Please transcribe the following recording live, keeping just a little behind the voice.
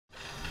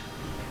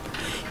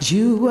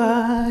You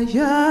are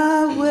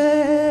Yahweh.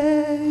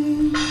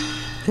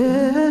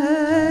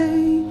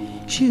 Hey,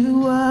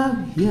 you are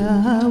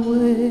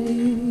Yahweh.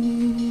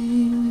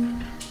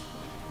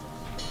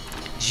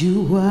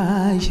 You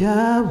are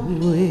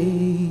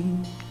Yahweh,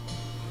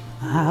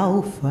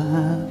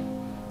 Alpha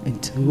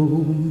and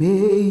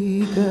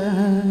Omega.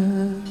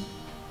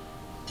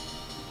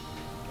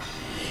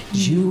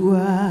 You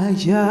are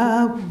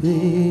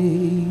Yahweh,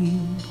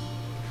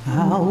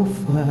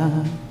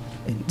 Alpha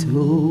and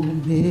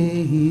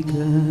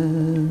Omega.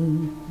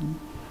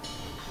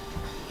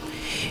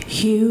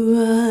 You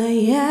are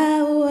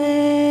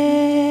Yahweh.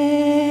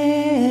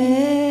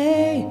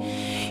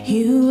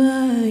 You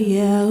are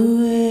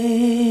Yahweh.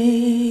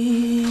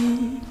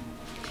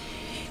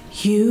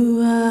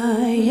 You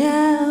are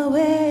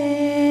Yahweh.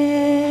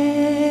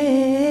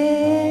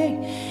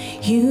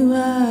 You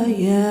are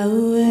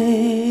Yahweh.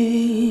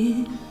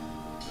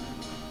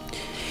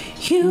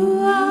 You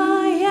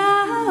are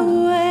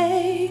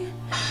Yahweh,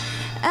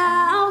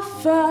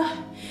 Alpha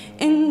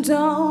and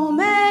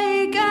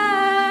Omega.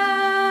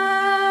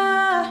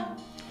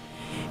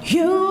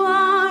 You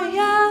are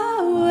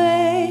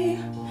Yahweh,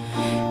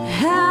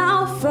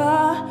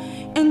 Alpha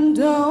and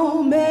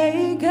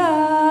Omega.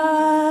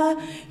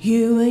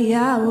 You are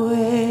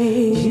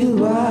Yahweh.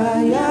 You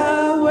are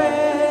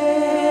Yahweh.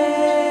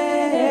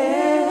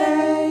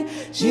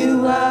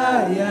 You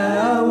are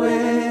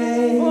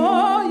Yahweh.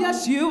 Oh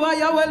yes, you are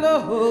Yahweh,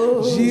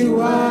 Lord. You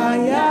are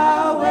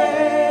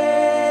Yahweh.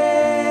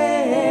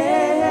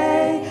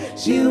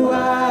 You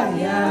are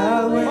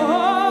Yahweh.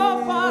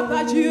 Oh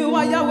Father, you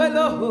are Yahweh,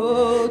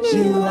 Lord.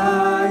 You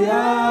are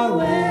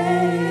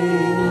Yahweh,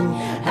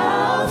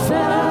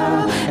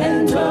 Alpha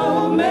and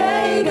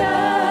Omega.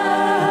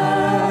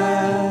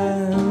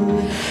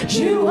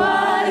 You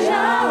are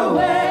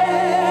Yahweh,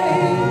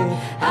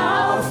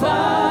 Alpha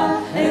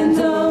and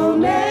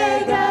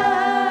Omega.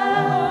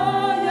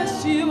 Oh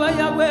yes, you are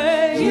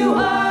Yahweh. You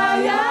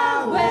are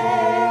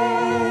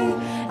Yahweh,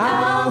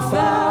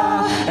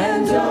 Alpha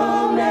and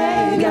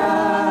Omega.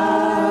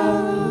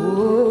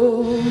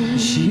 Oh,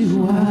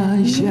 you are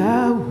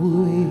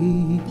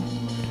Yahweh,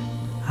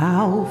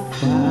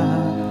 Alpha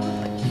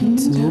and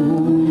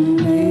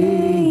Omega.